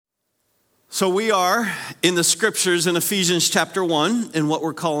So we are in the scriptures in Ephesians chapter 1 in what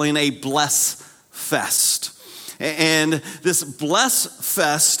we're calling a Bless Fest. And this Bless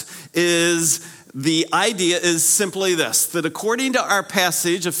Fest the idea is simply this, that according to our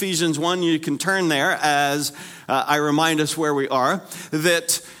passage, Ephesians 1, you can turn there as I remind us where we are,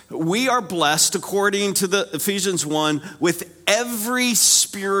 that we are blessed according to the Ephesians 1 with every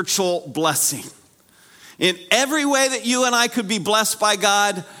spiritual blessing. In every way that you and I could be blessed by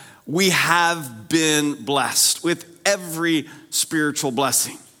God, we have been blessed with every spiritual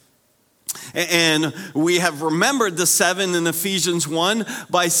blessing. And we have remembered the 7 in Ephesians 1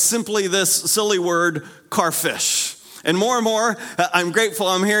 by simply this silly word, carfish. And more, I'm grateful.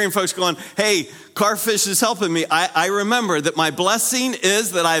 I'm hearing folks going, hey, carfish is helping me. I remember that my blessing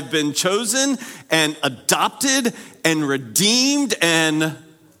is that I've been chosen and adopted and redeemed and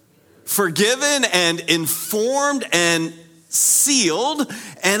forgiven and informed and sealed,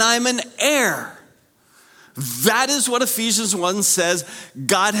 and I'm an heir. That is what Ephesians 1 says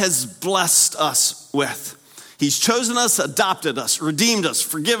God has blessed us with. He's chosen us, adopted us, redeemed us,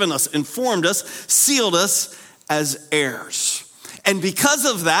 forgiven us, informed us, sealed us as heirs. And because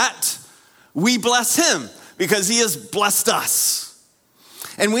of that, we bless him because he has blessed us.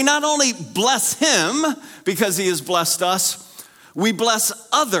 And we not only bless him because he has blessed us, we bless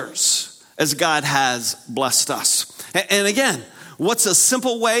others as God has blessed us. And again, what's a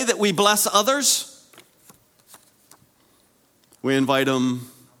simple way that we bless others? We invite them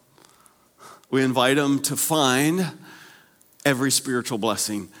to find every spiritual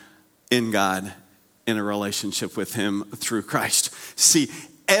blessing in God in a relationship with him through Christ. See,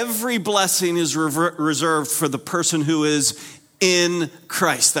 every blessing is reserved for the person who is in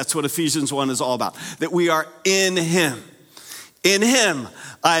Christ. That's what Ephesians 1 is all about, that we are in him. In him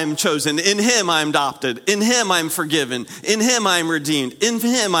I am chosen. In him I am adopted. In him I am forgiven. In him I am redeemed. In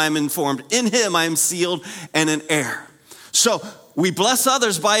him I am informed. In him I am sealed and an heir. So we bless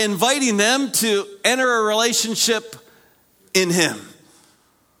others by inviting them to enter a relationship in him,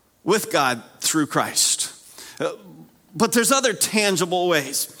 with God through Christ. But there's other tangible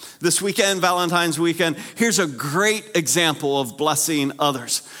ways. This weekend, Valentine's weekend, here's a great example of blessing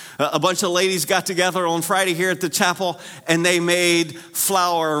others. A bunch of ladies got together on Friday here at the chapel, and they made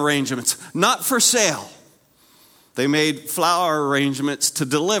flower arrangements, not for sale. They made flower arrangements to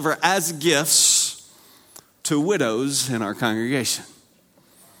deliver as gifts to widows in our congregation.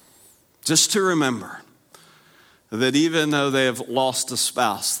 Just to remember that even though they have lost a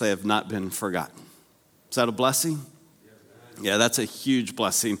spouse, they have not been forgotten. Is that a blessing? Yeah, that's a huge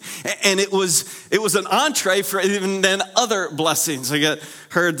blessing. And it was an entree for even then other blessings. I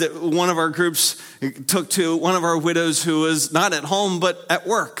heard that one of our groups took to one of our widows who was not at home but at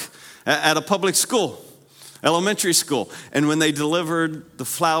work, at a public school. Elementary school. And when they delivered the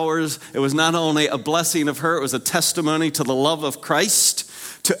flowers, it was not only a blessing of her, it was a testimony to the love of Christ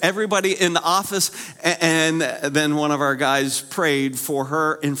to everybody in the office. And then one of our guys prayed for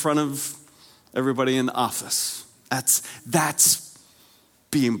her in front of everybody in the office. That's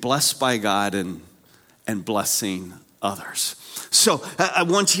being blessed by God and blessing others. So I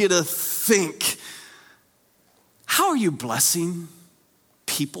want you to think, how are you blessing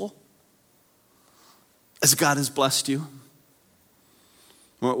people as God has blessed you?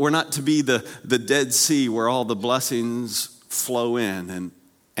 We're not to be the Dead Sea where all the blessings flow in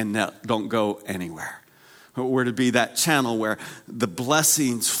and don't go anywhere. We're to be that channel where the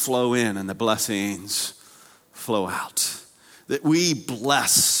blessings flow in and the blessings flow out. That we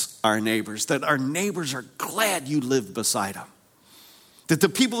bless our neighbors, that our neighbors are glad you live beside them. That the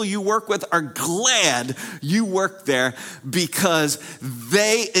people you work with are glad you work there because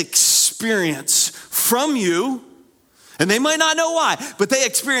they experience from you, and they might not know why, but they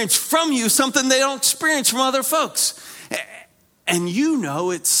experience from you something they don't experience from other folks. And you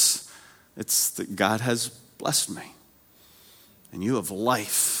know it's that God has blessed me. And you have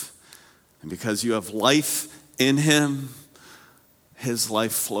life. And because you have life in him, his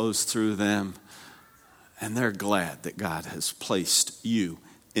life flows through them. And they're glad that God has placed you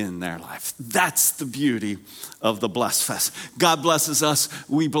in their life. That's the beauty of the Bless Fest. God blesses us.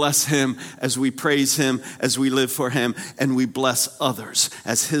 We bless him as we praise him, as we live for him, and we bless others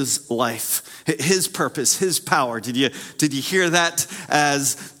as his life, his purpose, his power. Did you hear that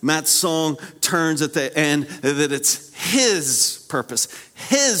as Matt's song turns at the end, that it's his purpose,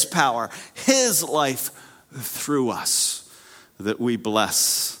 his power, his life through us that we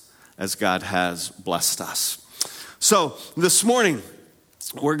bless as God has blessed us. So this morning,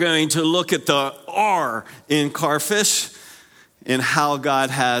 we're going to look at the R in Carfish and how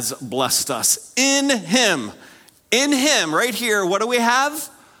God has blessed us. In him, right here, what do we have?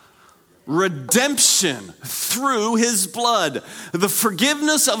 redemption through his blood, the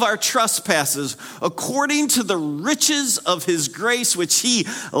forgiveness of our trespasses, according to the riches of his grace, which he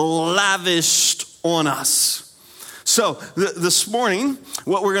lavished on us. So this morning,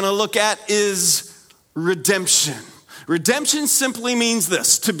 what we're going to look at is redemption. Redemption simply means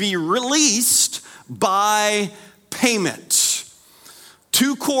this: to be released by payment.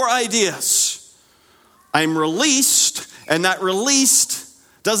 Two core ideas. I'm released, and that released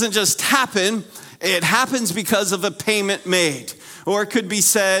doesn't just happen, it happens because of a payment made. Or it could be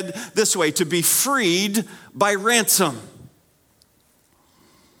said this way: to be freed by ransom.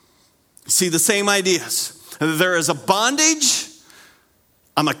 See the same ideas. There is a bondage,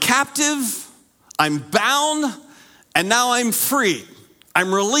 I'm a captive, I'm bound, and now I'm free.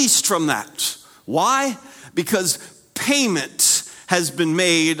 I'm released from that. Why? Because payment has been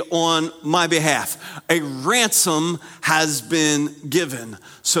made on my behalf. A ransom has been given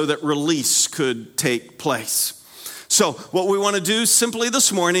so that release could take place. So what we want to do simply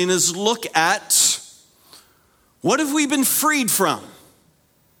this morning is look at what have we been freed from?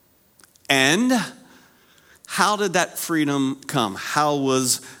 And how did that freedom come? How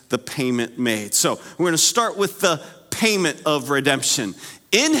was the payment made? So we're going to start with the payment of redemption.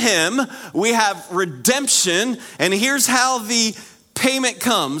 In him, we have redemption, and here's how the payment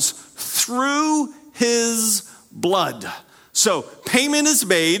comes: through his blood. So payment is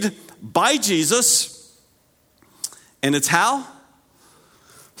made by Jesus, and it's how?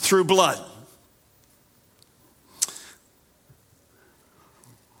 Through blood.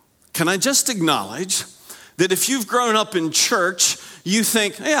 Can I just acknowledge that if you've grown up in church, you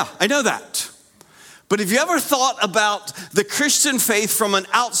think, yeah, I know that. But have you ever thought about the Christian faith from an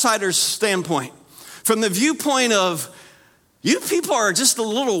outsider's standpoint? From the viewpoint of, you people are just a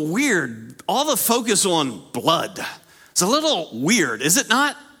little weird. All the focus on blood. It's a little weird, is it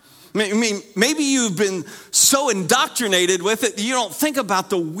not? I mean, maybe you've been so indoctrinated with it that you don't think about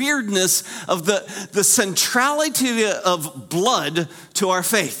the weirdness of the centrality of blood to our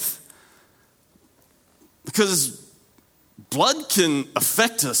faith. Because blood can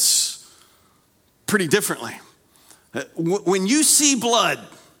affect us pretty differently. When you see blood,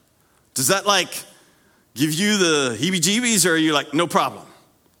 does that give you the heebie-jeebies, or are you like, no problem?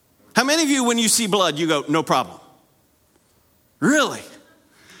 How many of you, when you see blood, you go, no problem? Really?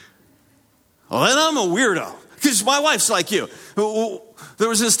 Well, then I'm a weirdo. Because my wife's like you. There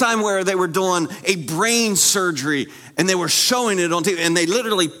was this time where they were doing a brain surgery and they were showing it on TV, and they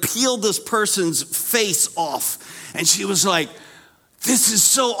literally peeled this person's face off. And she was like, this is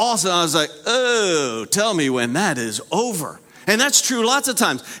so awesome. I was like, oh, tell me when that is over. And that's true lots of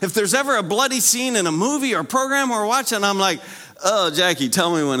times. If there's ever a bloody scene in a movie or program we're watching, I'm like, oh, Jackie,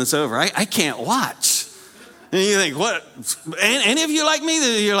 tell me when it's over. I can't watch. And you think, what? Any of you like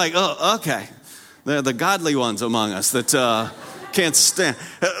me? You're like, oh, okay. They're the godly ones among us that can't stand.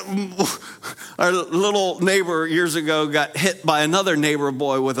 Our little neighbor years ago got hit by another neighbor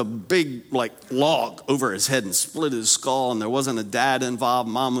boy with a big log over his head and split his skull, and there wasn't a dad involved.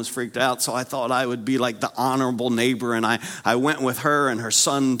 Mom was freaked out, so I thought I would be like the honorable neighbor, and I went with her and her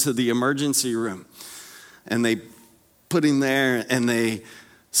son to the emergency room. And they put him there, and they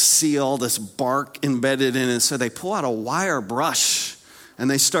see all this bark embedded in it, so they pull out a wire brush, and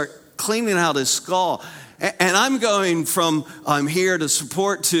they start cleaning out his skull. And I'm going from I'm here to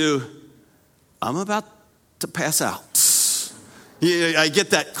support to I'm about to pass out. Yeah, I get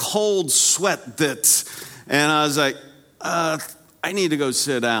that cold sweat and I was like, I need to go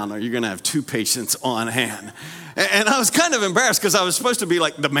sit down, or you're going to have two patients on hand. And I was kind of embarrassed because I was supposed to be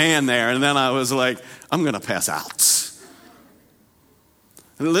like the man there. And then I was like, I'm going to pass out.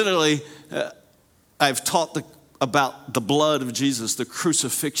 And literally, I've taught about the blood of Jesus, the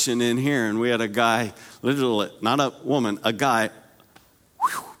crucifixion in here. And we had a guy, literally, not a woman, a guy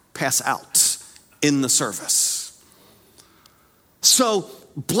pass out in the service. So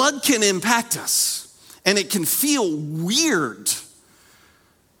blood can impact us, and it can feel weird.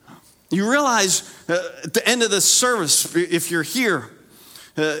 You realize at the end of this service, if you're here,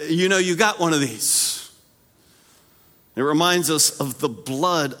 you got one of these. It reminds us of the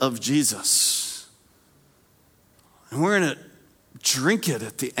blood of Jesus. And we're going to drink it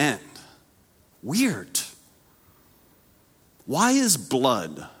at the end. Weird. Why is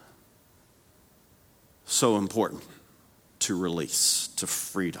blood so important to release, to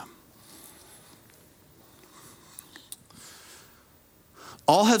freedom?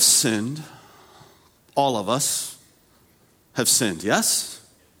 All have sinned. All of us have sinned, yes?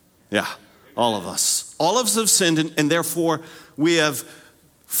 Yeah, all of us. All of us have sinned, and therefore we have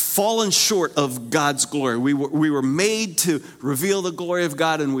fallen short of God's glory. We were made to reveal the glory of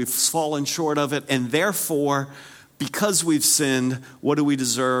God, and we've fallen short of it. And therefore, because we've sinned, what do we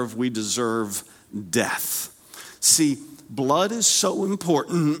deserve? We deserve death. See, blood is so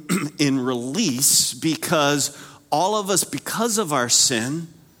important in release because all of us, because of our sin,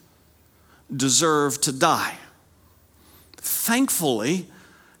 deserve to die. Thankfully,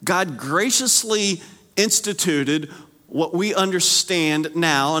 God graciously instituted what we understand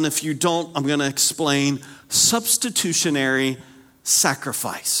now, and if you don't, I'm going to explain, substitutionary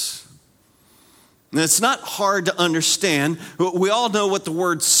sacrifice. And it's not hard to understand. We all know what the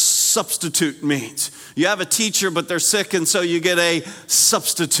word substitute means. You have a teacher, but they're sick, and so you get a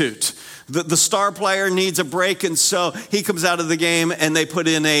substitute. The star player needs a break, and so he comes out of the game, and they put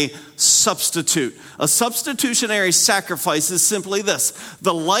in a substitute. A substitutionary sacrifice is simply this: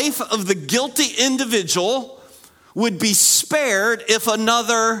 the life of the guilty individual would be spared if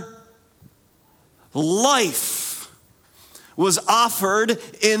another life was offered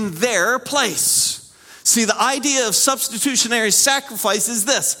in their place. See, the idea of substitutionary sacrifice is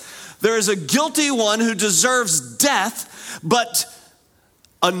this: there is a guilty one who deserves death, but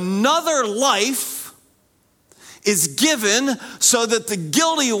another life is given so that the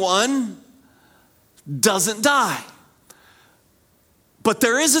guilty one doesn't die. But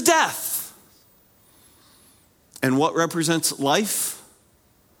there is a death. And what represents life?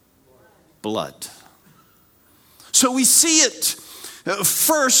 Blood. So we see it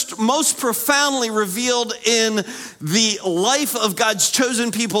first, most profoundly revealed in the life of God's chosen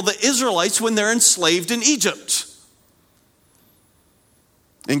people, the Israelites, when they're enslaved in Egypt.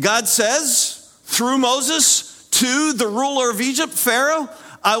 And God says, through Moses, to the ruler of Egypt, Pharaoh,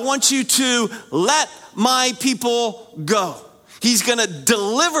 I want you to let my people go. He's going to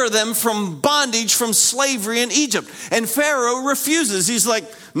deliver them from bondage, from slavery in Egypt. And Pharaoh refuses. He's like,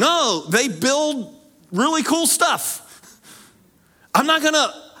 no, they build really cool stuff. I'm not going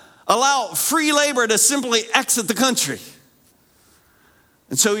to allow free labor to simply exit the country.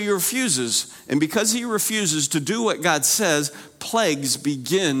 And so he refuses. And because he refuses to do what God says, plagues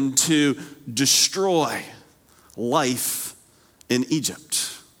begin to destroy life in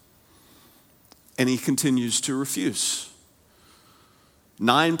Egypt. And he continues to refuse.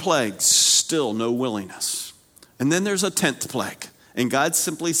 9 plagues, still no willingness. And then there's a 10th plague. And God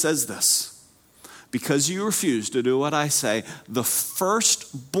simply says this: because you refuse to do what I say, the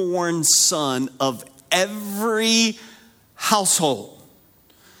firstborn son of every household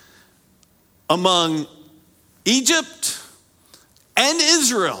among Egypt and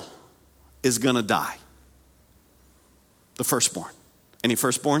Israel is going to die. The firstborn. Any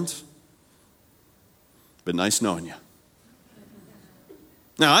firstborns? Been nice knowing you.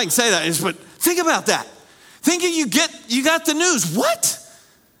 Now, I can say that, but think about that. Think if you got the news. What?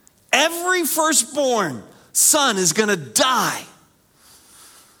 Every firstborn son is going to die.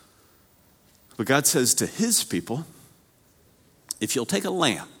 But God says to his people, if you'll take a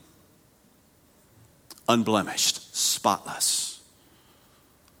lamb, unblemished, spotless,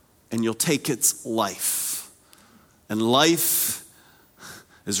 and you'll take its life. And life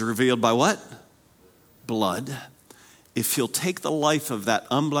is revealed by what? Blood. If you'll take the life of that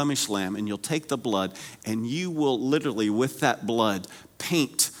unblemished lamb and you'll take the blood, and you will literally, with that blood,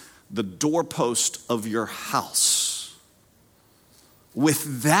 paint the doorpost of your house.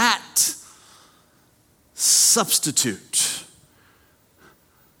 With that substitute,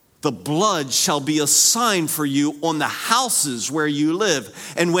 the blood shall be a sign for you on the houses where you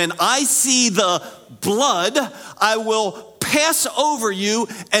live. And when I see the blood, I will pass over you,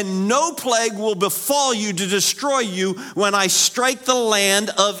 and no plague will befall you to destroy you when I strike the land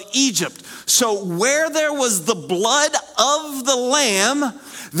of Egypt. So where there was the blood of the lamb,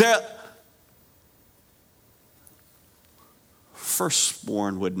 the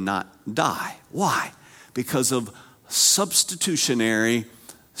firstborn would not die. Why? Because of substitutionary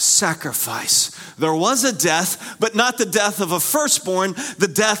sacrifice. There was a death, but not the death of a firstborn,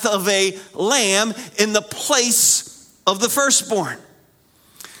 the death of a lamb in the place of the firstborn.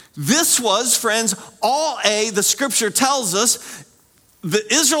 This was, friends, the scripture tells us, the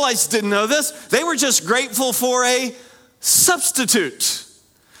Israelites didn't know this. They were just grateful for a substitute.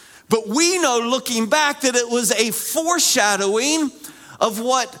 But we know, looking back, that it was a foreshadowing of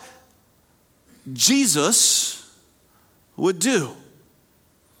what Jesus would do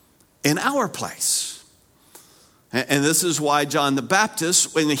in our place. And this is why John the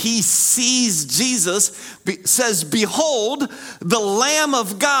Baptist, when he sees Jesus, says, behold, the Lamb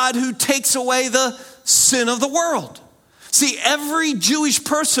of God who takes away the sin of the world. See, every Jewish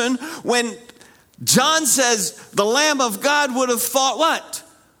person, when John says the Lamb of God, would have thought what?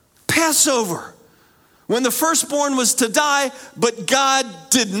 Passover, when the firstborn was to die, but God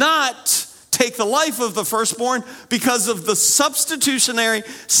did not take the life of the firstborn because of the substitutionary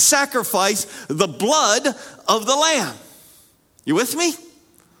sacrifice, the blood of the lamb. You with me?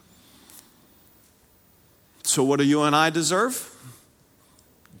 So what do you and I deserve?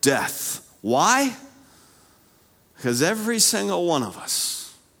 Death. Why? Because every single one of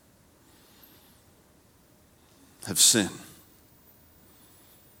us have sinned.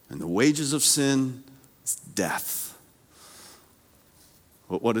 And the wages of sin is death.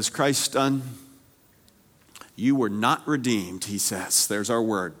 But what has Christ done? You were not redeemed, he says. There's our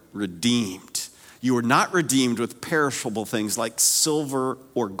word, redeemed. You were not redeemed with perishable things like silver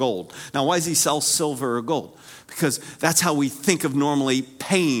or gold. Now, why does he sell silver or gold? Because that's how we think of normally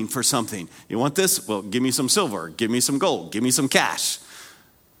paying for something. You want this? Well, give me some silver. Give me some gold. Give me some cash.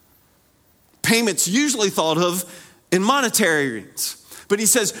 Payment's usually thought of in monetary rates. But he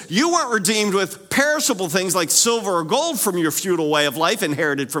says, you weren't redeemed with perishable things like silver or gold from your feudal way of life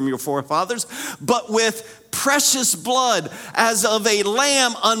inherited from your forefathers, but with precious blood as of a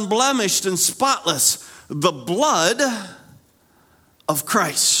lamb unblemished and spotless, the blood of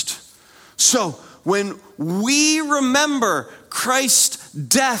Christ. So when we remember Christ's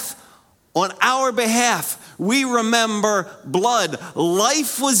death on our behalf, we remember blood.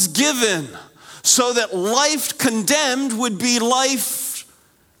 Life was given so that life condemned would be life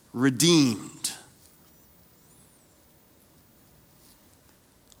redeemed.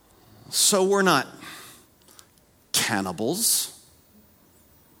 So we're not cannibals,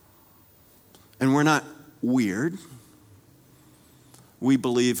 and we're not weird. We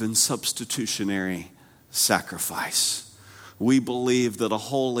believe in substitutionary sacrifice. We believe that a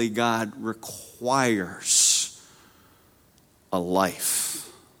holy God requires a life,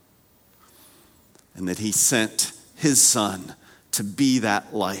 and that he sent his son to be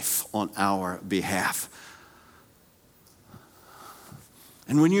that life on our behalf.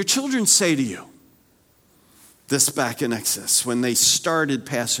 And when your children say to you, this back in Exodus, when they started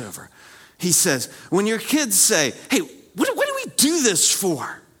Passover, he says, when your kids say, hey, what do we do this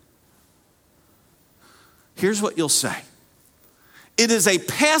for? Here's what you'll say. It is a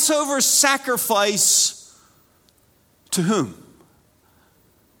Passover sacrifice to whom?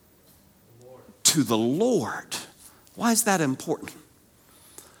 To the Lord. Why is that important?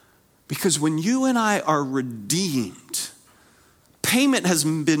 Because when you and I are redeemed, payment has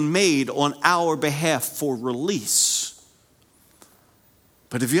been made on our behalf for release.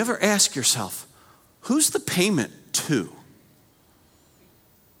 But have you ever asked yourself, who's the payment to?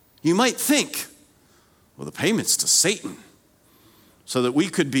 You might think, well, the payment's to Satan, so that we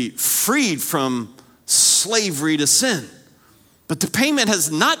could be freed from slavery to sin. But the payment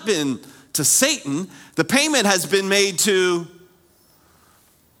has not been to Satan. The payment has been made to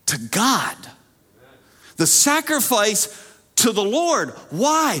God. The sacrifice to the Lord.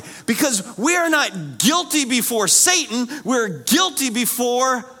 Why? Because we are not guilty before Satan. We're guilty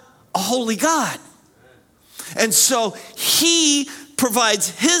before a holy God. And so he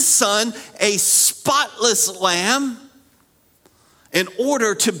provides his son, a spotless lamb, in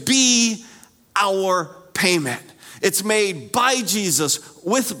order to be our payment. It's made by Jesus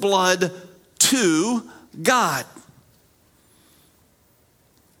with blood to God.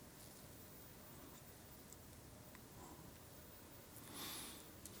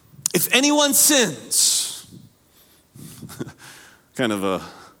 If anyone sins, kind of a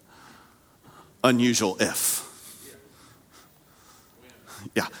unusual if.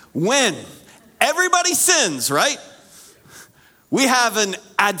 Yeah, when everybody sins, right? We have an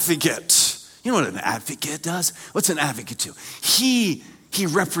advocate. You know what an advocate does? What's an advocate do? He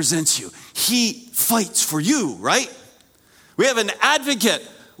represents you. He fights for you, right? We have an advocate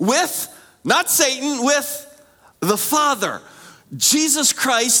with, not Satan, with the Father. Jesus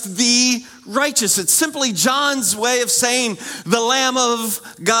Christ, the righteous. It's simply John's way of saying the Lamb of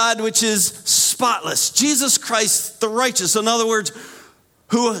God, which is spotless. Jesus Christ, the righteous. In other words,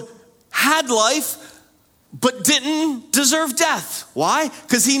 who had life, but didn't deserve death. Why?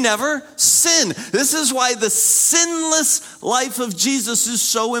 Because he never sinned. This is why the sinless life of Jesus is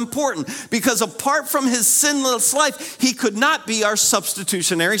so important. Because apart from his sinless life, he could not be our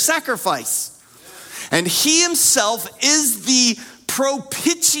substitutionary sacrifice. And he himself is the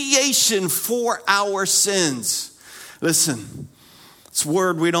propitiation for our sins. Listen, it's a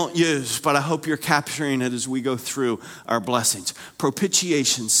word we don't use, but I hope you're capturing it as we go through our blessings.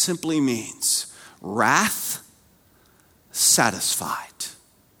 Propitiation simply means wrath satisfied.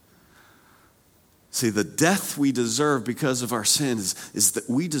 See, the death we deserve because of our sin is that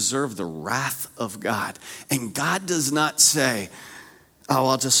we deserve the wrath of God. And God does not say, oh,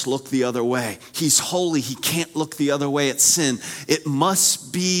 I'll just look the other way. He's holy. He can't look the other way at sin. It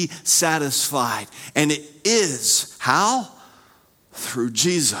must be satisfied. And it is. How? Through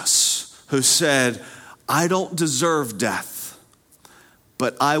Jesus, who said, I don't deserve death,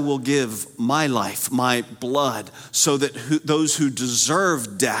 but I will give my life, my blood, so that those who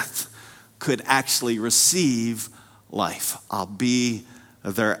deserve death could actually receive life. I'll be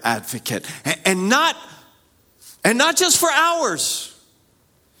their advocate. And not just for ours,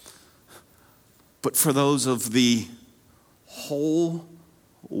 but for those of the whole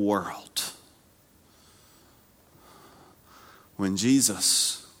world. When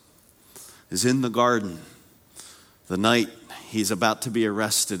Jesus is in the garden the night he's about to be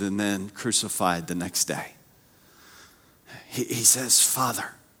arrested and then crucified the next day, he says,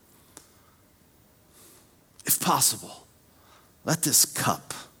 Father, if possible, let this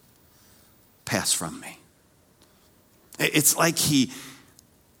cup pass from me. It's like he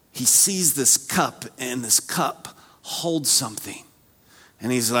sees this cup, and this cup holds something.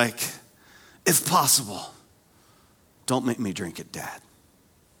 And he's like, if possible, don't make me drink it, Dad.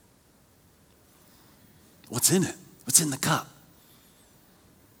 What's in it? What's in the cup?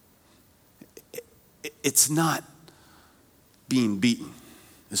 It's not being beaten,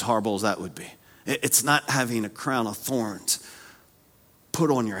 as horrible as that would be. It's not having a crown of thorns put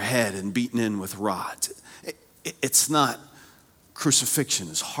on your head and beaten in with rods. It's not crucifixion,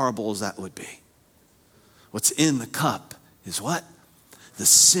 as horrible as that would be. What's in the cup is what? The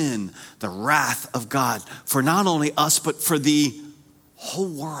sin, the wrath of God for not only us, but for the whole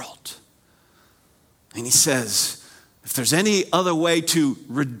world. And he says, if there's any other way to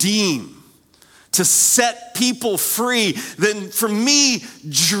redeem, to set people free, then for me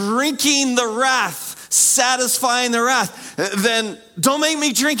drinking the wrath, satisfying the wrath, then don't make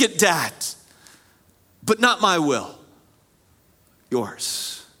me drink it, Dad. But not my will,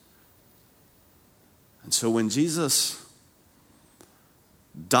 yours. And so when Jesus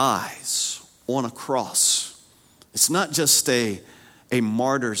dies on a cross, it's not just a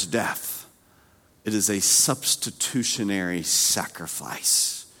martyr's death. It is a substitutionary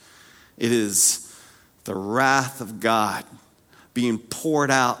sacrifice. It is the wrath of God being poured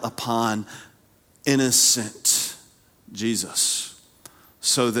out upon innocent Jesus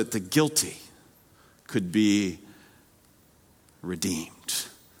so that the guilty could be redeemed,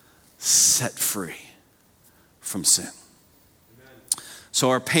 set free from sin. Amen. So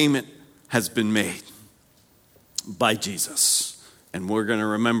our payment has been made by Jesus, and we're going to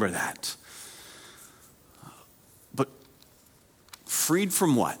remember that. But freed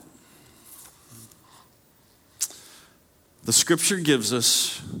from what? The scripture gives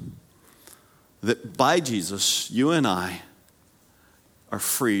us that by Jesus, you and I are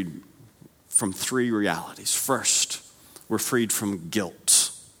freed from three realities. First, we're freed from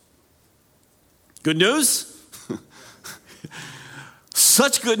guilt. Good news?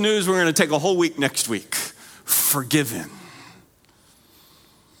 Such good news, we're going to take a whole week next week. Forgiven.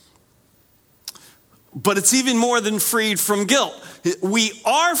 But it's even more than freed from guilt. We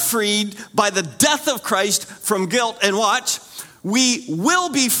are freed by the death of Christ from guilt. And watch, we will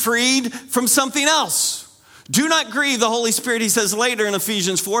be freed from something else. Do not grieve the Holy Spirit, he says later in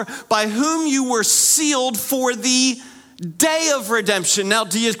Ephesians 4, by whom you were sealed for the day of redemption. Now,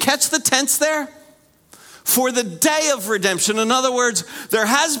 do you catch the tense there? For the day of redemption. In other words, there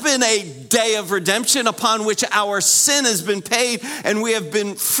has been a day of redemption upon which our sin has been paid and we have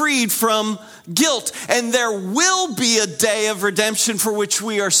been freed from guilt. And there will be a day of redemption for which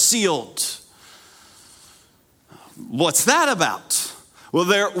we are sealed. What's that about? Well,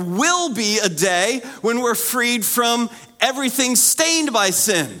 there will be a day when we're freed from everything stained by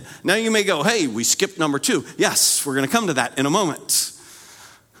sin. Now you may go, hey, we skipped number 2. Yes, we're going to come to that in a moment.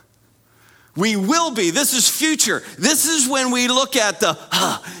 We will be. This is future. This is when we look at the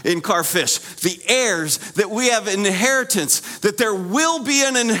in Carfish, the heirs, that we have inheritance, that there will be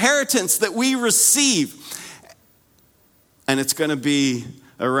an inheritance that we receive. And it's going to be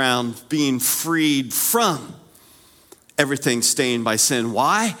around being freed from everything stained by sin.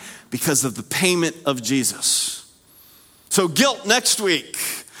 Why? Because of the payment of Jesus. So guilt next week.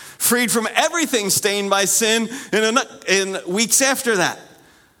 Freed from everything stained by sin in weeks after that.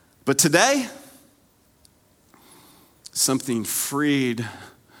 But today, something freed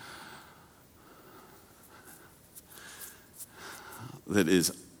that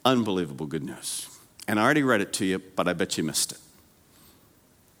is unbelievable good news. And I already read it to you, but I bet you missed it.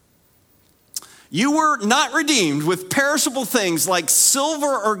 You were not redeemed with perishable things like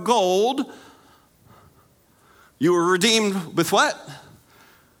silver or gold. You were redeemed with what?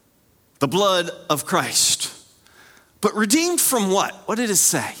 The blood of Christ. But redeemed from what? What did it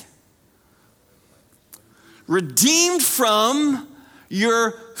say? Redeemed from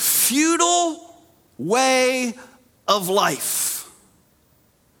your futile way of life.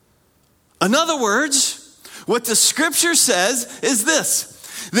 In other words, what the scripture says is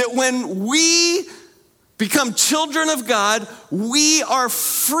this, that when we become children of God, we are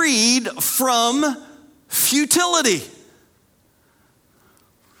freed from futility.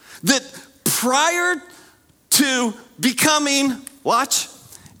 That prior to becoming, watch,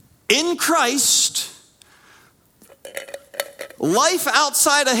 in Christ, life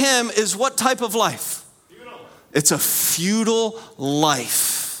outside of him is what type of life? Futile. It's a futile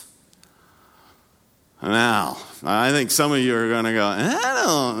life. Now, I think some of you are going to go,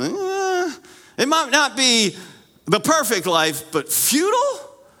 it might not be the perfect life, but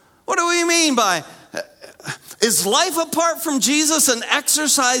futile? What do we mean by, is life apart from Jesus an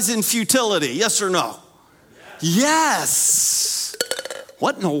exercise in futility? Yes or no? Yes.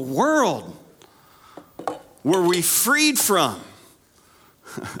 What in the world were we freed from?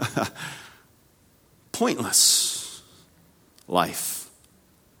 Pointless life.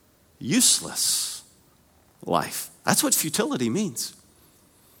 Useless life. That's what futility means.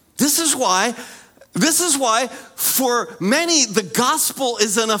 This is why for many the gospel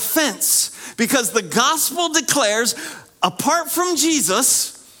is an offense, because the gospel declares, apart from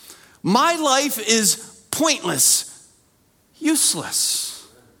Jesus, my life is pointless, useless.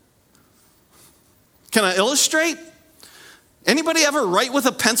 Can I illustrate? Anybody ever write with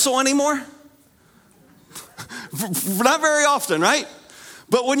a pencil anymore? Not very often, right?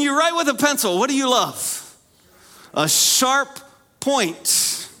 But when you write with a pencil, what do you love? A sharp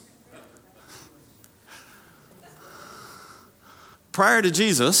point. Prior to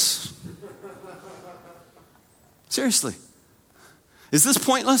Jesus, seriously, is this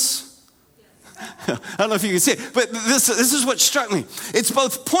pointless? I don't know if you can see it, but this is what struck me. It's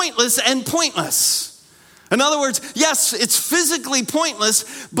both pointless and pointless. In other words, yes, it's physically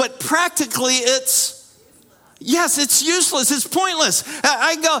pointless, but practically it's useless. It's pointless.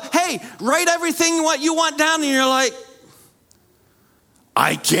 I go, hey, write everything what you want down, and you're like,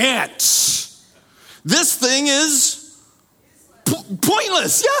 I can't. This thing is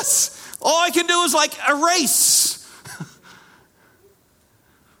pointless, yes. All I can do is like erase.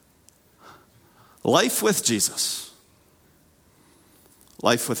 Life with Jesus.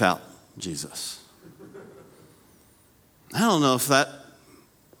 Life without Jesus. I don't know if that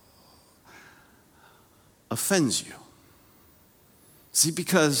offends you. See,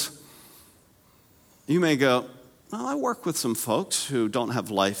 because you may go, well, I work with some folks who don't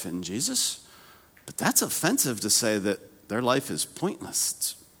have life in Jesus, but that's offensive to say that their life is pointless.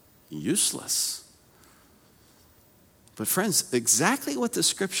 It's useless. But friends, exactly what the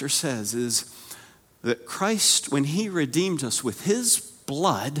scripture says is that Christ, when he redeemed us with his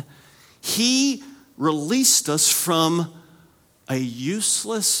blood, he released us from a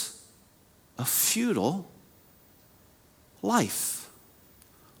useless, a futile life.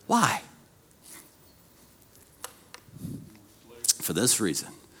 Why? For this reason.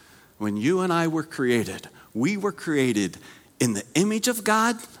 When you and I were created, we were created in the image of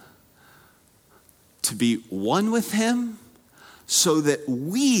God to be one with him, so that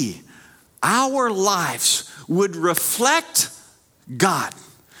our lives would reflect God.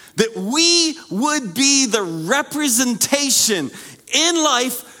 That we would be the representation in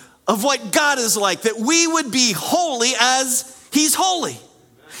life of what God is like. That we would be holy as he's holy.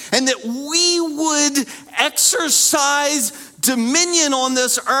 And that we would exercise dominion on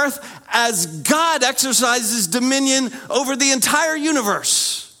this earth as God exercises dominion over the entire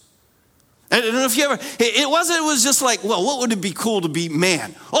universe. I don't know if you ever, it was just like, well, what would it be cool to be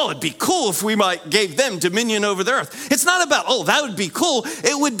man? Oh, it'd be cool if we gave them dominion over the earth. It's not about, oh, that would be cool.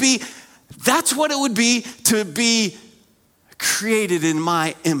 It would be, that's what it would be to be created in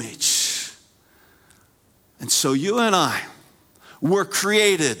my image. And so you and I were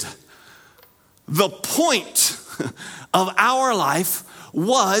created. The point of our life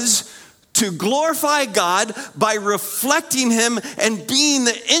was to glorify God by reflecting him and being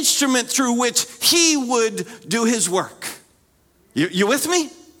the instrument through which he would do his work. You with me?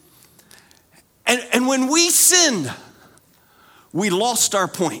 And when we sinned, we lost our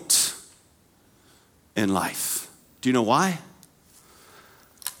point in life. Do you know why?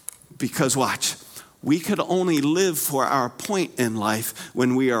 Because watch, we could only live for our point in life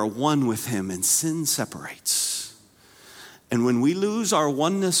when we are one with him and sin separates. And when we lose our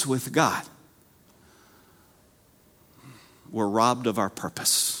oneness with God, we're robbed of our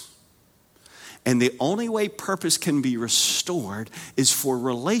purpose. And the only way purpose can be restored is for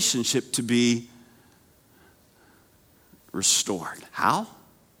relationship to be restored. How?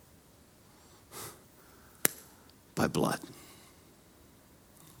 By blood.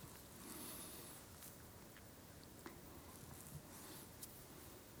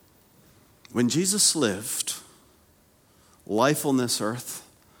 When Jesus lived life on this earth,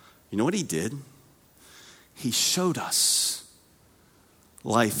 you know what he did? He showed us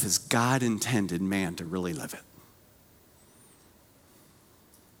life as God intended man to really live it.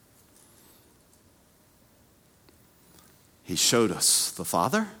 He showed us the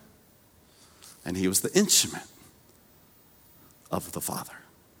Father, and he was the instrument of the Father.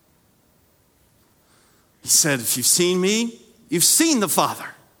 He said, if you've seen me, you've seen the Father.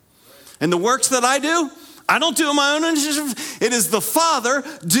 And the works that I do, I don't do on my own initiative. It is the Father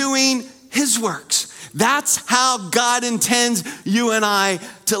doing his works. That's how God intends you and I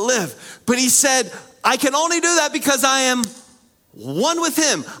to live. But he said, I can only do that because I am one with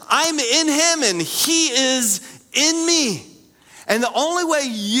him. I'm in him and he is in me. And the only way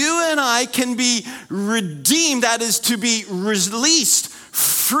you and I can be redeemed, that is to be released,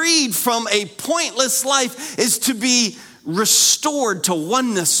 freed from a pointless life, is to be restored to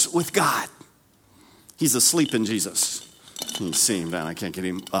oneness with God. He's asleep in Jesus. Can you see him down? I can't get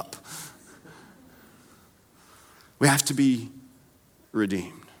him up. We have to be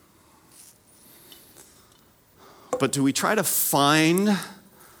redeemed. But do we try to find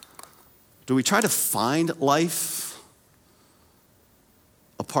life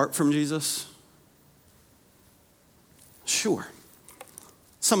apart from Jesus? Sure.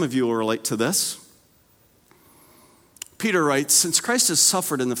 Some of you will relate to this. Peter writes, since Christ has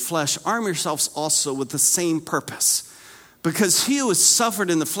suffered in the flesh, arm yourselves also with the same purpose. Because he who has suffered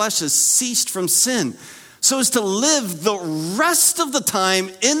in the flesh has ceased from sin, so as to live the rest of the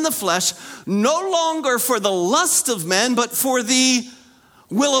time in the flesh, no longer for the lust of men, but for the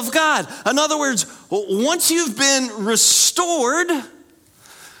will of God. In other words, once you've been restored,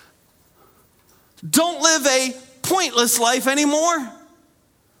 don't live a pointless life anymore.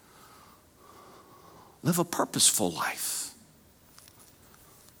 Live a purposeful life.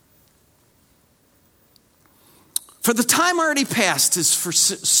 For the time already past is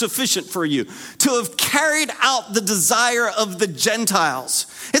sufficient for you to have carried out the desire of the Gentiles.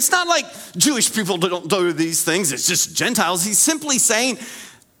 It's not like Jewish people don't do these things. It's just Gentiles. He's simply saying,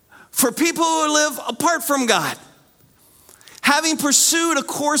 for people who live apart from God, having pursued a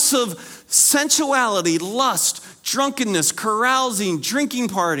course of sensuality, lust, drunkenness, carousing, drinking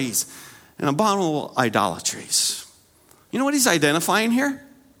parties, and abominable idolatries. You know what he's identifying here?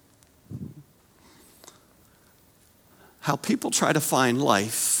 How people try to find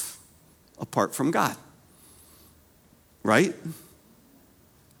life apart from God. Right?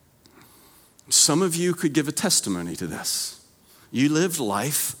 Some of you could give a testimony to this. You lived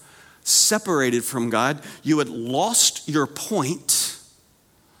life separated from God. You had lost your point,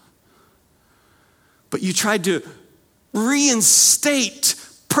 but you tried to reinstate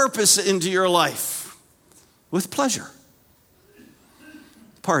purpose into your life with pleasure.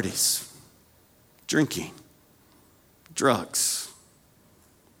 Parties, drinking, drugs,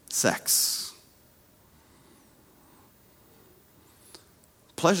 sex.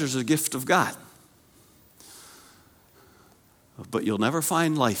 Pleasure is a gift of God, but you'll never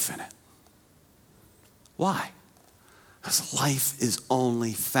find life in it. Why? Because life is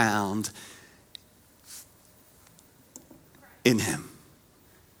only found in him.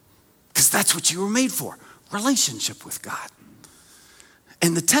 Because that's what you were made for, relationship with God.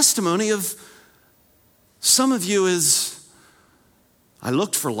 And the testimony of some of you is, I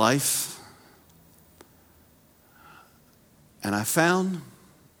looked for life and I found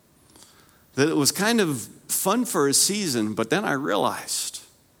that it was kind of fun for a season, but then I realized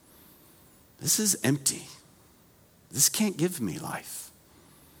this is empty. This can't give me life.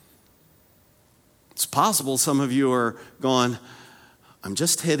 It's possible some of you are going, I'm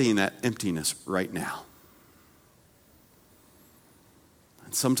just hitting that emptiness right now.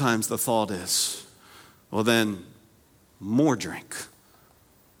 And sometimes the thought is, well then, more drink,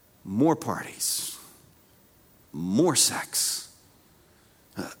 more parties, more sex,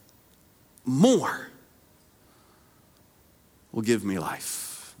 more will give me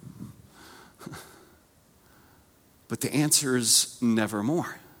life. But the answer is never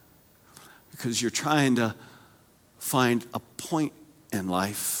more. Because you're trying to find a point in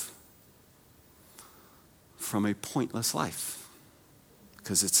life from a pointless life.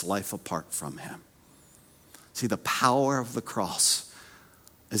 Because it's life apart from him. See, the power of the cross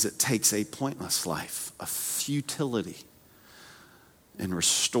is it takes a pointless life, a futility, and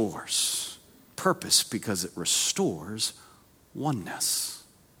restores purpose because it restores oneness.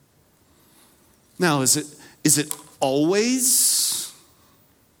 Now, is Is it always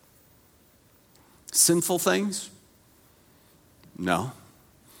sinful things? No.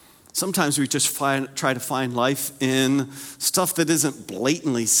 Sometimes we just try to find life in stuff that isn't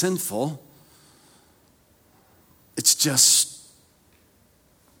blatantly sinful. It's just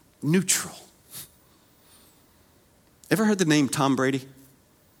neutral. Ever heard the name Tom Brady?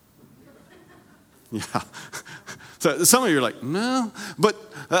 Yeah. So some of you are like, no. But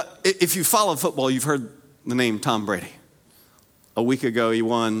if you follow football, you've heard the name Tom Brady. A week ago, he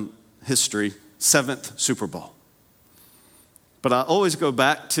won history, 7th Super Bowl. But I always go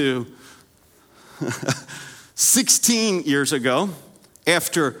back to 16 years ago,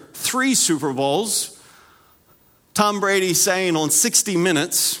 after 3 Super Bowls, Tom Brady saying on 60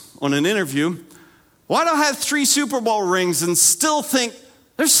 Minutes on an interview, why do I have 3 Super Bowl rings and still think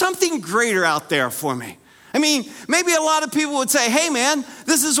there's something greater out there for me? I mean, maybe a lot of people would say, hey man,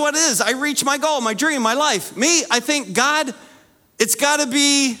 this is what it is. I reached my goal, my dream, my life. Me, I think, God, it's got to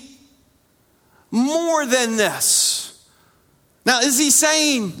be more than this. Now, is he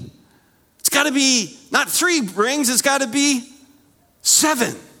saying it's got to be not 3 rings, it's got to be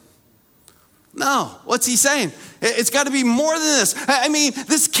 7? No, what's he saying? It's got to be more than this. I mean,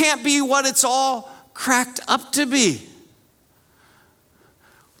 this can't be what it's all cracked up to be.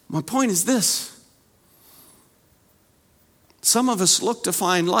 My point is this. Some of us look to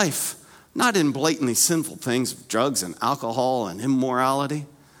find life not in blatantly sinful things, drugs and alcohol and immorality.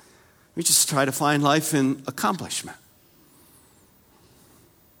 We just try to find life in accomplishment,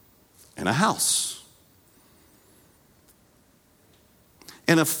 in a house.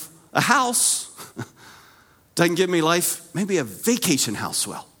 And if a house doesn't give me life, maybe a vacation house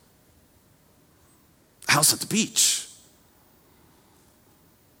will. A house at the beach.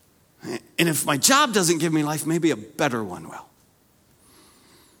 And if my job doesn't give me life, maybe a better one will.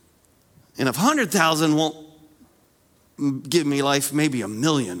 And if 100,000 won't give me life, maybe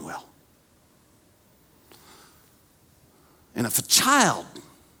 1,000,000 will. And if a child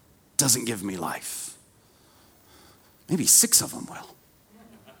doesn't give me life, maybe 6 of them will.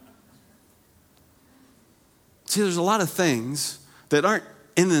 See, there's a lot of things that aren't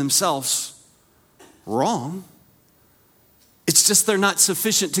in themselves wrong. It's just they're not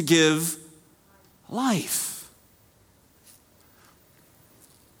sufficient to give life.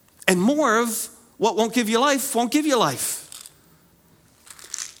 And more of what won't give you life won't give you life.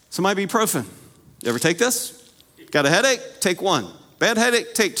 Some ibuprofen. You ever take this? Got a headache? Take 1. Bad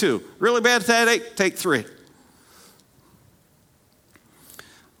headache? Take 2. Really bad headache? Take 3.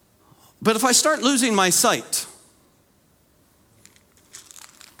 But if I start losing my sight,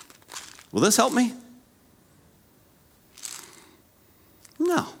 will this help me?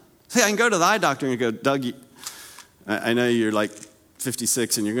 No. See, I can go to the eye doctor and go, Doug, I know you're like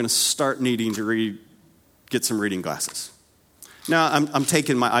 56 and you're going to start needing to get some reading glasses. Now, I'm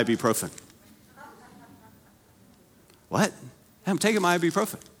taking my ibuprofen. What? I'm taking my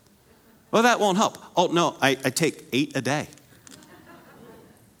ibuprofen. Well, that won't help. Oh, no, I take 8 a day.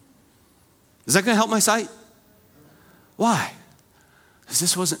 Is that going to help my sight? Why? Because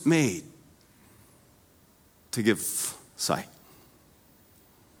this wasn't made to give sight.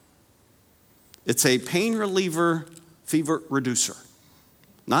 It's a pain reliever, fever reducer,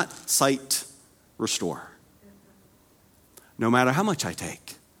 not sight restore. No matter how much I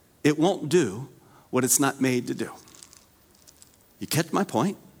take, it won't do what it's not made to do. You get my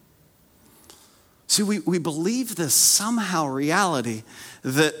point? See, we believe this somehow reality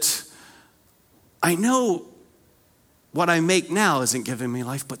that I know what I make now isn't giving me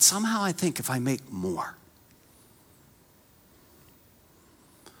life, but somehow I think if I make more.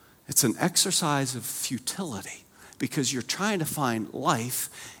 It's an exercise of futility because you're trying to find life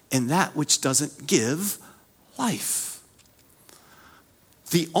in that which doesn't give life.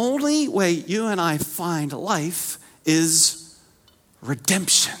 The only way you and I find life is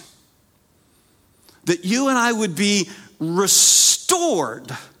redemption. That you and I would be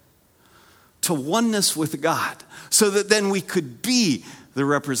restored to oneness with God so that then we could be the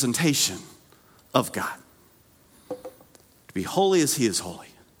representation of God. To be holy as He is holy.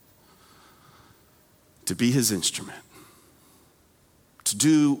 To be His instrument. To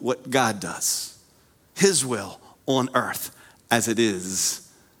do what God does. His will on earth as it is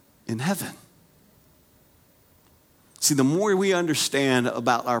in heaven. See, the more we understand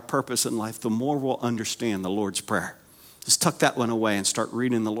about our purpose in life, the more we'll understand the Lord's Prayer. Just tuck that one away and start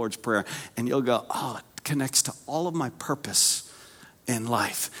reading the Lord's Prayer, and you'll go, oh, it connects to all of my purpose in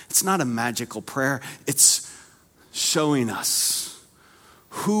life. It's not a magical prayer. It's showing us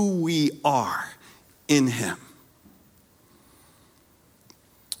who we are in Him.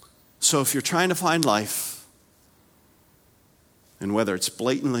 So if you're trying to find life And whether it's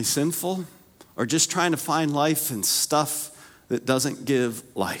blatantly sinful or just trying to find life in stuff that doesn't give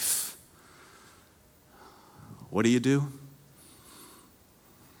life, what do?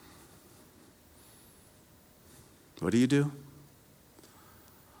 What do?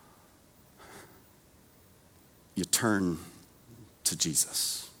 You turn to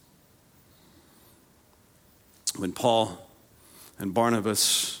Jesus. When Paul and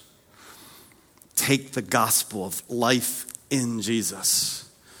Barnabas take the gospel of life in Jesus,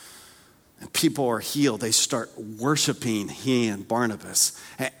 and people are healed, they start worshiping he and Barnabas.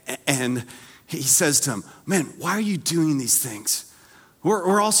 And he says to them, man, why are you doing these things?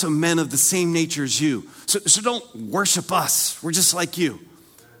 We're also men of the same nature as you. So don't worship us. We're just like you.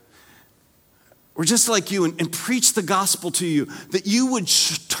 We're just like you, and preach the gospel to you, that you would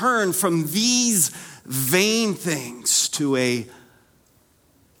turn from these vain things to a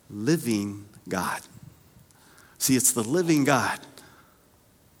living God. See, it's the living God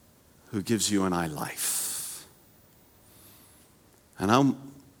who gives you and I life. And I'm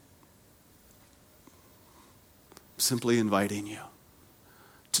simply inviting you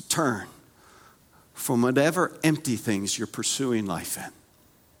to turn from whatever empty things you're pursuing life in.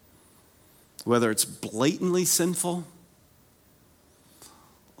 Whether it's blatantly sinful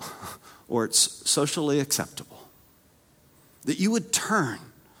or it's socially acceptable. That you would turn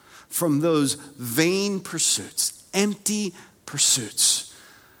from those vain pursuits, empty pursuits,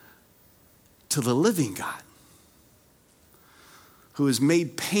 to the living God who has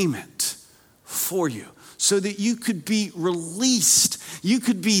made payment for you so that you could be released, you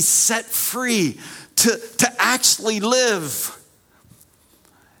could be set free to actually live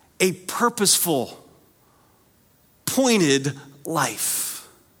a purposeful, pointed life.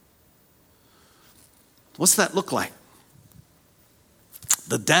 What's that look like?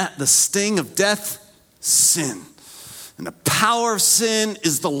 The sting of death, sin. And the power of sin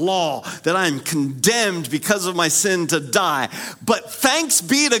is the law, that I am condemned because of my sin to die. But thanks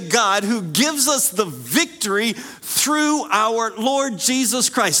be to God who gives us the victory through our Lord Jesus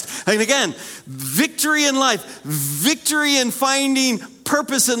Christ. And again, victory in life, victory in finding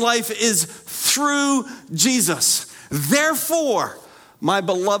purpose in life is through Jesus. Therefore, my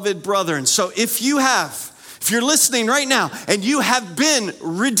beloved brethren, so if you're listening right now and you have been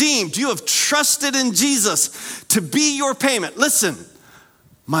redeemed, you have trusted in Jesus to be your payment. Listen,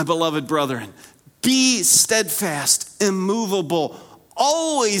 my beloved brethren, be steadfast, immovable,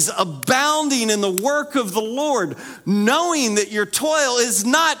 always abounding in the work of the Lord, knowing that your toil is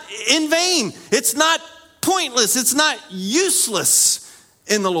not in vain. It's not pointless. It's not useless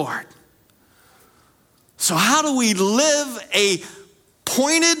in the Lord. So how do we live a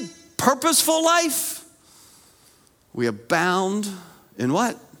pointed, purposeful life? We abound in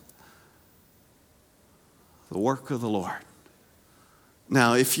what? The work of the Lord.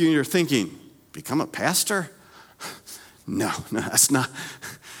 Now, if you're thinking, become a pastor? No, that's not.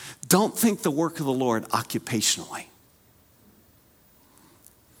 Don't think the work of the Lord occupationally.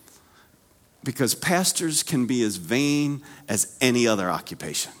 Because pastors can be as vain as any other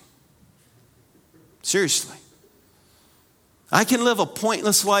occupation. Seriously. I can live a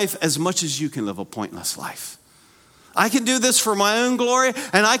pointless life as much as you can live a pointless life. I can do this for my own glory,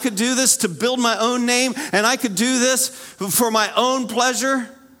 and I could do this to build my own name, and I could do this for my own pleasure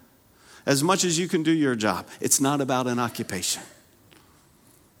as much as you can do your job. It's not about an occupation.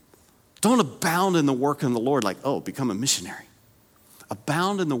 Don't abound in the work of the Lord like, oh, become a missionary.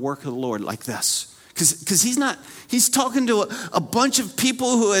 Abound in the work of the Lord like this. Because he's talking to a bunch of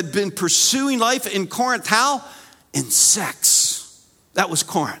people who had been pursuing life in Corinth. How? In sex. That was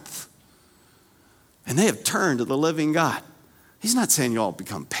Corinth. And they have turned to the living God. He's not saying you all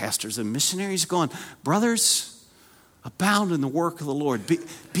become pastors and missionaries. He's going, brothers, abound in the work of the Lord.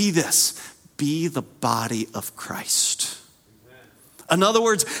 Be this. Be the body of Christ. In other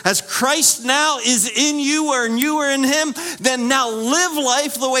words, as Christ now is in you and you are in him, then now live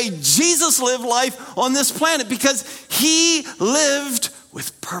life the way Jesus lived life on this planet, because he lived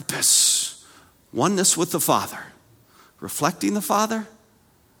with purpose. Oneness with the Father. Reflecting the Father.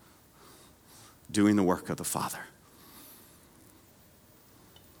 Doing the work of the Father.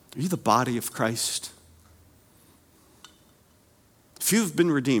 Are you the body of Christ? If you've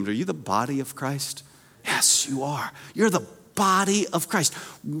been redeemed, are you the body of Christ? Yes, you are. You're the body of Christ.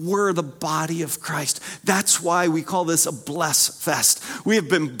 We're the body of Christ. That's why we call this a bless fest. We have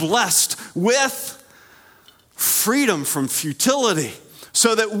been blessed with freedom from futility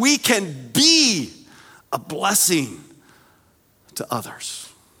so that we can be a blessing to others.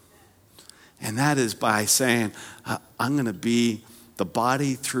 And that is by saying, I'm going to be the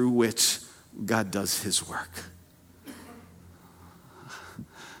body through which God does his work.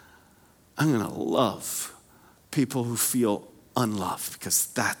 I'm going to love people who feel unloved because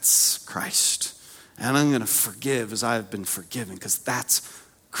that's Christ. And I'm going to forgive as I have been forgiven because that's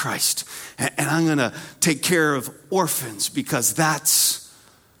Christ. And I'm going to take care of orphans because that's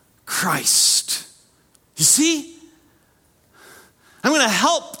Christ. You see? I'm going to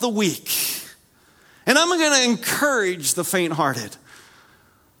help the weak. And I'm going to encourage the faint-hearted.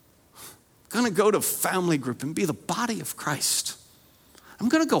 I'm going to go to family group and be the body of Christ. I'm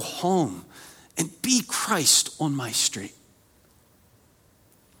going to go home and be Christ on my street.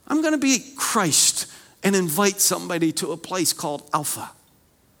 I'm going to be Christ and invite somebody to a place called Alpha.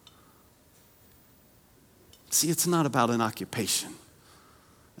 See, it's not about an occupation.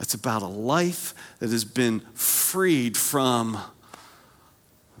 It's about a life that has been freed from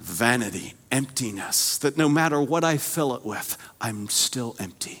vanity, emptiness, that no matter what I fill it with, I'm still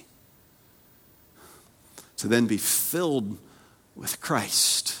empty. To then be filled with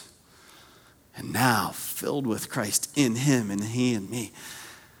Christ. And now, filled with Christ in him and he in me,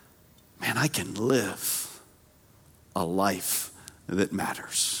 man, I can live a life that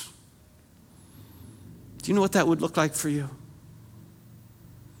matters. Do you know what that would look like for you?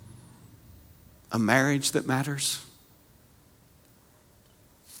 A marriage that matters?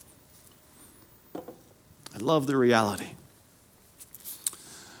 I love the reality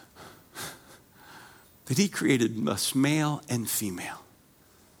that he created us male and female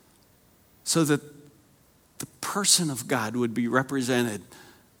so that the person of God would be represented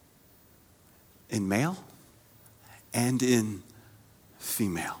in male and in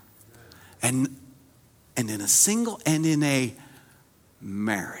female. And in a single and in a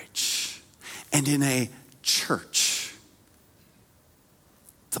marriage and in a church,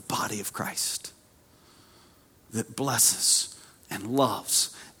 the body of Christ that blesses and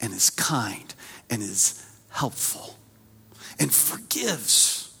loves and is kind and is helpful and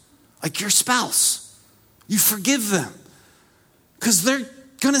forgives, like your spouse. You forgive them because they're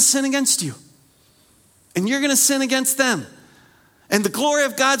going to sin against you and you're going to sin against them. And the glory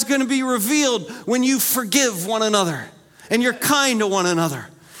of God's going to be revealed when you forgive one another and you're kind to one another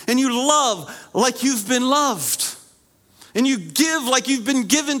and you love like you've been loved and you give like you've been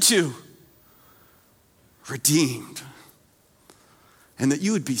given to, redeemed, and that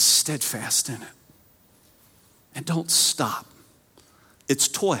you would be steadfast in it. And don't stop. It's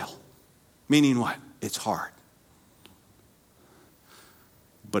toil, meaning what? It's hard.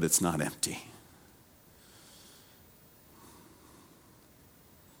 But it's not empty.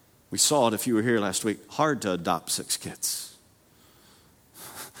 We saw it if you were here last week. Hard to adopt 6 kids,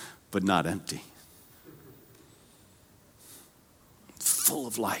 but not empty. Full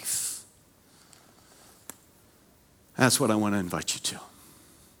of life. That's what I want to invite you to.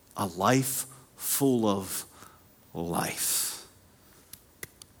 A life full of life.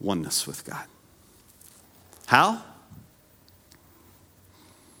 Oneness with God. How?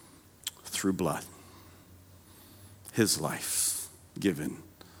 Through blood. His life given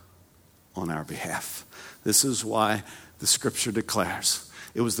on our behalf. This is why the scripture declares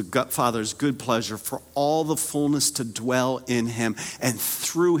it was the Father's good pleasure for all the fullness to dwell in him and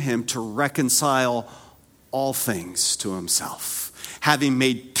through him to reconcile all things to himself, having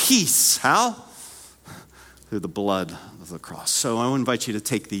made peace. How? Through the blood of the cross. So I invite you to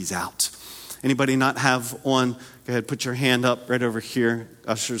take these out. Anybody not have one? Go ahead, put your hand up right over here.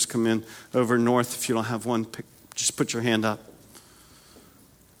 Ushers come in over north. If you don't have one, just put your hand up.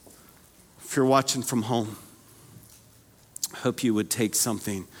 If you're watching from home, I hope you would take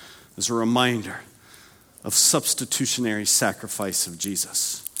something as a reminder of substitutionary sacrifice of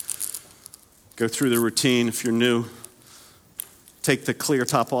Jesus. Go through the routine. If you're new, take the clear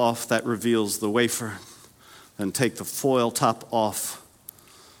top off. That reveals the wafer. Then take the foil top off.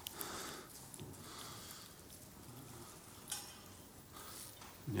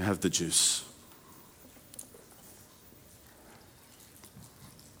 You have the juice.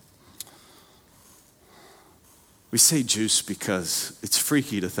 We say juice because it's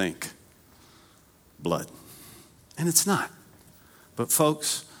freaky to think blood. And it's not. But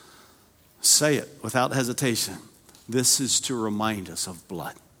folks, say it without hesitation. This is to remind us of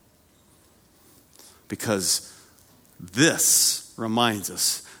blood. Because this reminds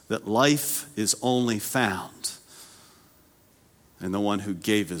us that life is only found in the one who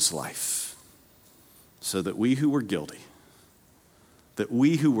gave his life. So that we who were guilty, that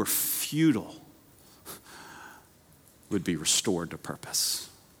we who were futile, would be restored to purpose.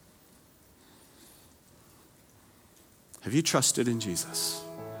 Have you trusted in Jesus?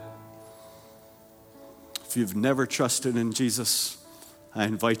 If you've never trusted in Jesus, I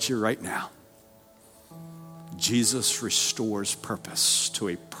invite you right now. Jesus restores purpose to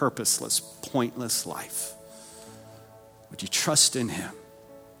a purposeless, pointless life. Would you trust in him?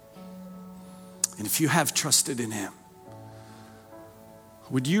 And if you have trusted in him,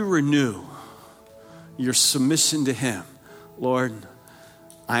 would you renew your submission to him? Lord,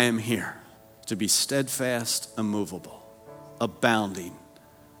 I am here to be steadfast, immovable, abounding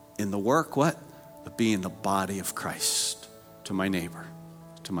in the work, what? Of being the body of Christ to my neighbor,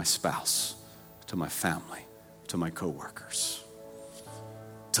 to my spouse, to my family, to my coworkers.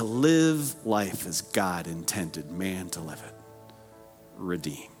 To live life as God intended man to live it,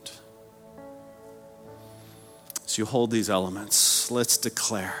 redeemed. So you hold these elements. Let's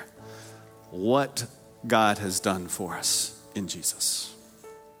declare what God has done for us in Jesus.